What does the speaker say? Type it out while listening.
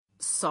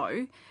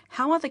So,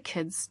 how are the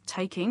kids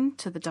taking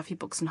to the Duffy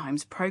Books and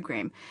Homes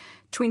program?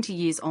 20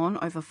 years on,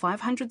 over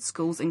 500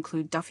 schools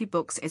include Duffy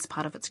Books as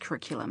part of its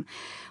curriculum,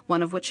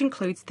 one of which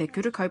includes Te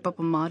Kura Kaupapa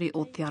Maori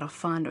or Te Ara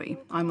Whanui.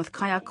 I'm with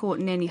Kaiako,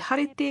 Nanny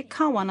Harete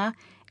Kawana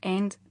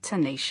and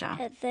Tanisha.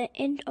 At the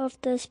end of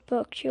this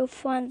book, you'll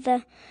find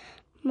the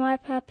My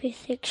Puppy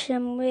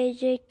section where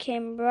you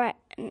can write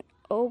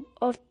all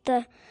of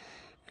the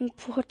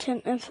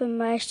important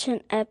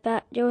information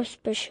about your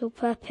special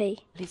puppy.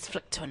 Let's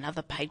flick to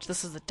another page.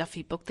 This is a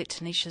Duffy book that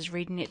Tanisha's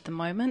reading at the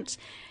moment,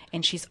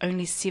 and she's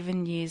only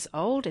 7 years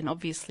old, and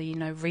obviously, you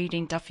know,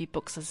 reading Duffy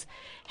books has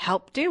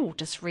helped her. We'll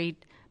just read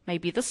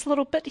maybe this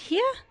little bit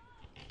here.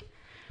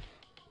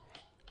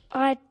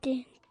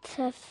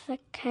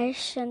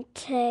 Identification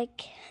tag.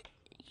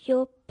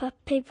 Your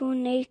puppy will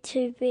need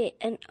to wear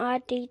an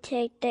ID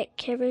tag that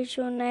carries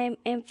your name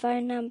and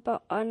phone number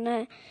on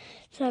it,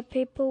 so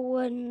people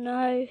will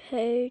know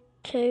who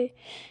to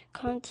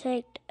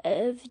contact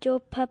if your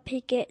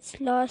puppy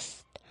gets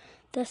lost.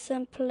 The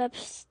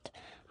simplest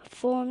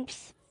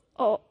forms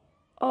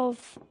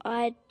of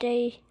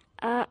ID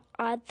are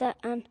either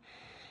an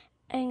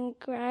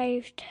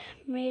engraved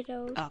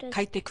medal.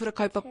 Kei te kura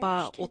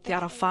kaupapa o Te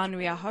Ara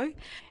Whanui ahau.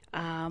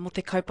 Mo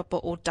te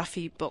kaupapa o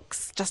Duffy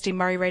Books. Justine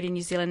Murray, Radio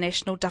New Zealand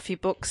National. Duffy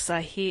Books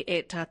here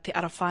at Te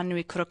Ara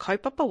Whanui Kura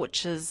Kaupapa,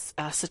 which is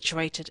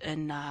situated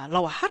in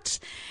Lower Hutt,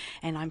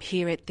 and I'm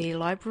here at their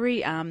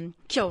library.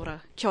 Kia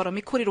ora,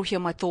 me kōrero hia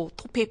mai tō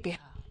pepe.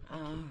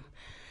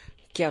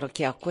 Kia ora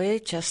ki a koe,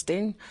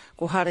 Justine.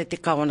 Ko Harete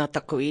Kawana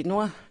taku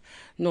ingoa.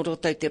 Noro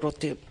tau te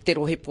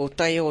rohe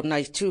pōtai o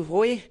nei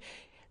tūhoi.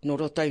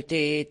 Noro tau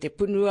te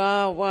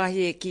punua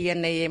wāhi e ki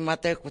anei e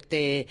mata ko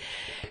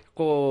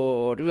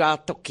rua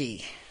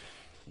toki.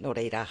 No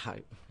reira hau.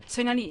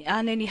 So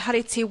Nanny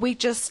Harete, we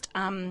just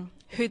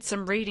heard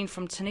some reading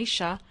from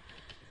Tanisha.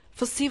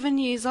 For 7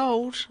 years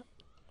old,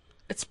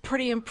 it's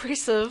pretty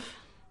impressive.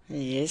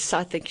 Yes,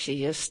 I think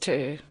she is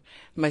too.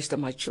 Most of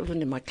my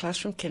children in my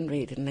classroom can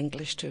read in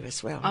English too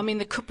as well. I mean,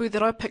 the kupu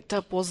that I picked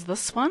up was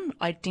this one,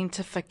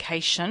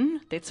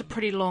 identification. That's a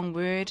pretty long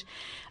word.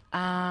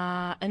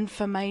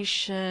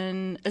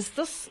 Information. Is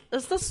this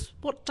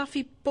what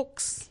Duffy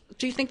Books?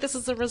 Do you think this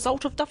is a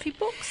result of Duffy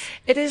Books?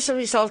 It is a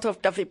result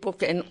of Duffy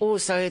Book, and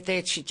also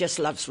that she just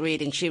loves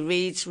reading. She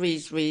reads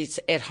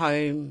at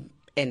home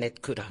and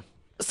at kura.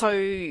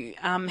 So,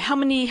 how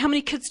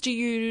many kids do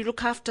you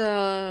look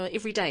after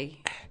every day?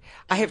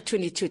 I have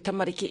 22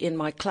 tamariki in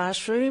my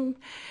classroom,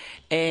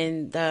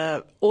 and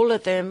all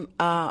of them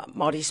are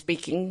Māori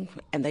speaking,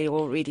 and they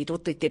all read i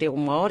roto te reo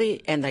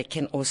Māori, and they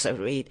can also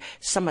read.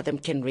 Some of them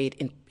can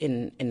read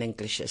in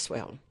English as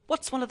well.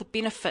 What's one of the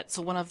benefits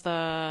or one of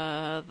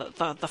the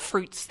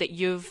fruits that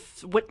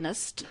you've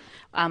witnessed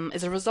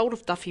as a result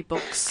of Duffy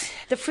Books?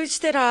 The fruits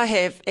that I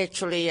have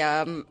actually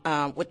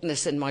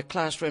witnessed in my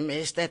classroom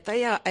is that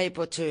they are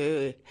able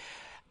to,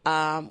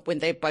 when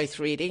they're both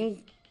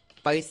reading,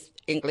 both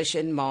English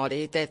and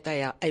Māori, that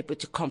they are able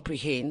to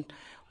comprehend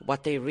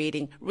what they're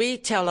reading,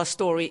 retell a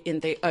story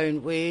in their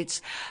own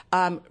words,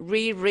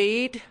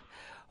 reread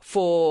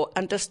for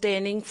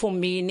understanding, for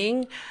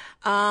meaning,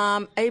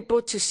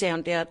 able to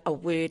sound out a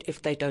word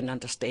if they don't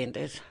understand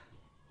it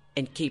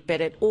and keep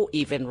at it, or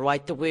even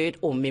write the word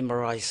or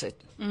memorize it.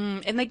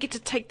 And they get to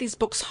take these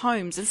books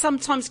home and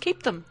sometimes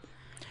keep them.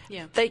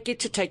 Yeah. They get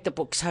to take the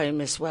books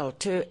home as well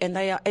too, and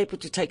they are able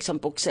to take some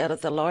books out of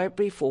the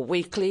library for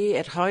weekly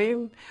at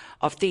home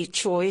of their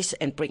choice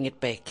and bring it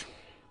back.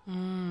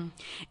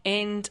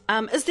 And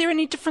is there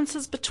any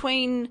differences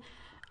between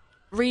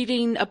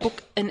reading a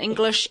book in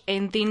English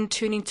and then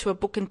turning to a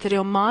book in te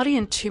reo Māori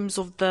in terms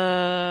of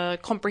the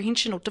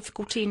comprehension or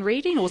difficulty in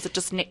reading, or is it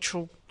just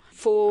natural?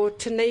 For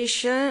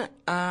Tanisha,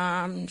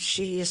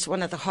 she is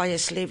one of the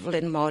highest level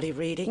in Māori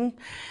reading.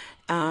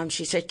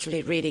 She's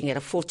actually reading at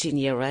a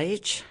 14-year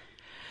age.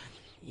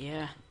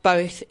 Yeah.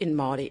 Both in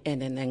Māori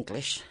and in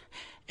English.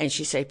 And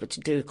she's able to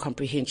do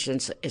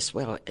comprehensions as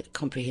well,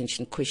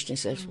 comprehension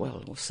questions as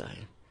well also.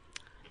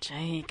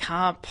 Gee,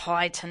 ka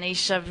pai,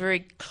 Tanisha,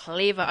 very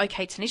clever.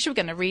 Okay, Tanisha, we're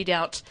going to read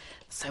out.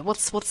 So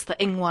what's the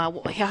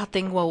ingoa, hea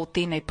te ingoa o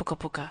tēnei puka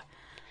puka?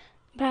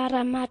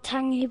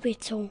 Maramatangi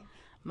weto.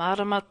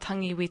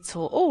 Maramatangi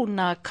weto. O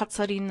nā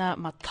katarina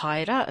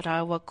mataira,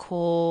 rawa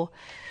ko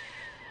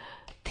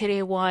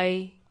tere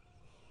wai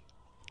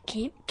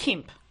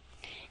Kemp.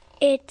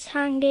 E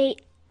tangi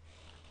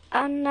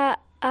ana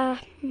a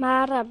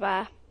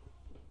marama.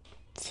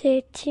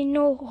 Te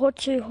tino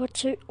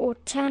hotu o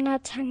tāna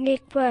tangi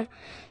kua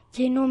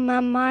tino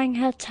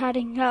mamainga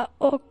taringa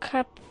o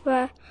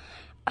kapua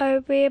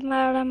o we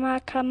marama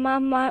ka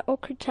mamai o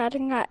ku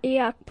taringa I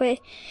a koe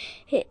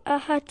he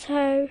aha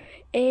tau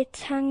e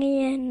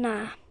tangi e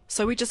nā.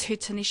 So we just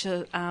heard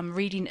Tanisha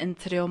reading in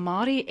te reo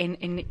Māori,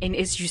 and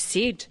as you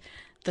said,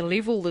 the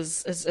level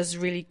is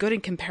really good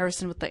in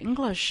comparison with the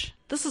English.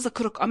 This is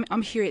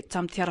I'm here at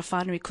Te Ara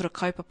Whanui Kura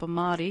Kaupapa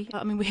Maori.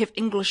 I mean, we have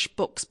English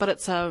books, but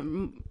it's a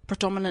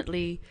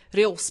predominantly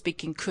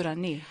reo-speaking kura,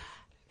 ne?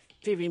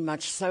 Very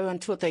much so,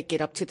 until they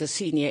get up to the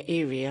senior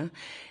area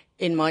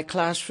in my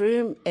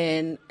classroom.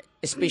 And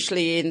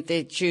especially in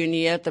the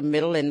junior, the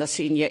middle and the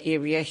senior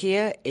area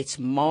here, it's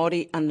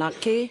Māori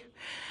anake.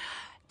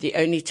 The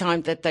only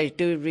time that they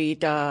do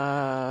read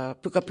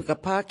Puka Puka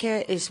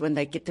Pākehā is when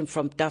they get them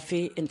from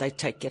Duffy and they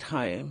take it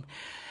home.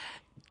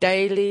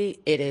 Daily,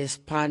 it is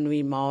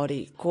Pānui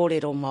Māori,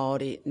 kōrero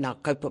Māori, nā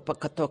kaupapa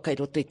katoa kei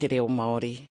roto i te reo Māori.